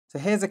So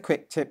here's a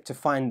quick tip to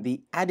find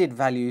the added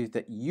value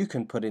that you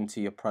can put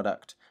into your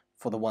product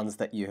for the ones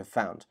that you have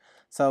found.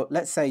 So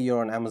let's say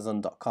you're on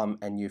Amazon.com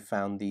and you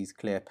found these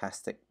clear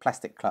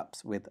plastic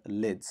cups with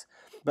lids.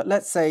 But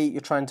let's say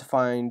you're trying to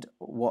find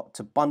what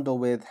to bundle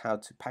with, how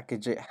to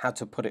package it, how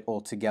to put it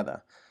all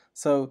together.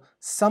 So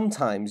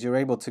sometimes you're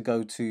able to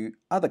go to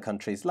other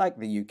countries like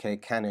the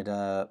UK,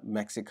 Canada,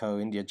 Mexico,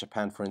 India,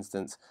 Japan, for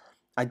instance.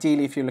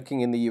 Ideally, if you're looking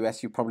in the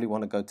US, you probably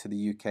want to go to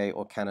the UK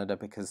or Canada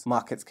because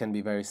markets can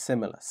be very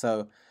similar.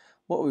 So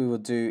what we will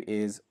do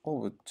is,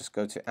 we'll just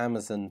go to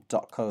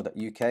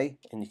amazon.co.uk,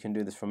 and you can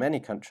do this from any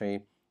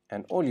country,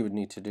 and all you would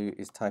need to do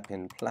is type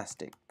in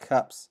plastic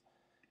cups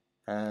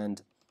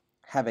and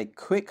have a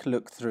quick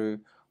look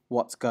through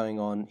what's going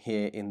on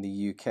here in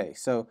the UK.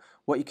 So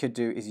what you could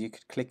do is you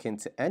could click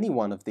into any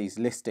one of these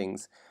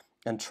listings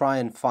and try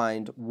and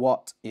find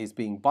what is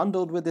being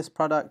bundled with this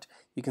product.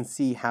 You can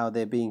see how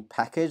they're being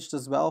packaged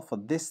as well for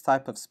this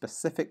type of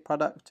specific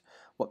product,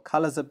 what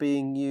colors are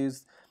being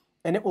used,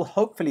 and it will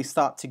hopefully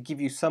start to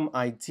give you some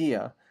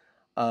idea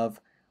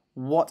of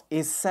what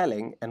is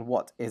selling and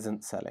what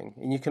isn't selling.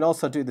 And you can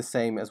also do the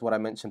same as what I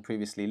mentioned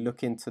previously,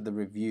 look into the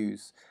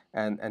reviews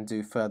and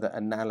do further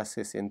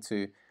analysis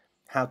into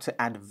how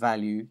to add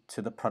value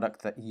to the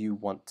product that you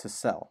want to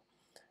sell.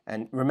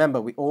 And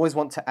remember, we always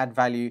want to add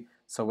value,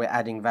 so we're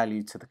adding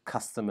value to the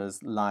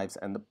customers' lives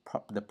and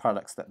the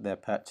products that they're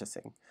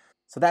purchasing.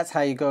 So that's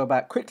how you go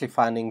about quickly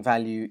finding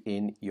value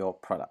in your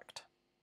product.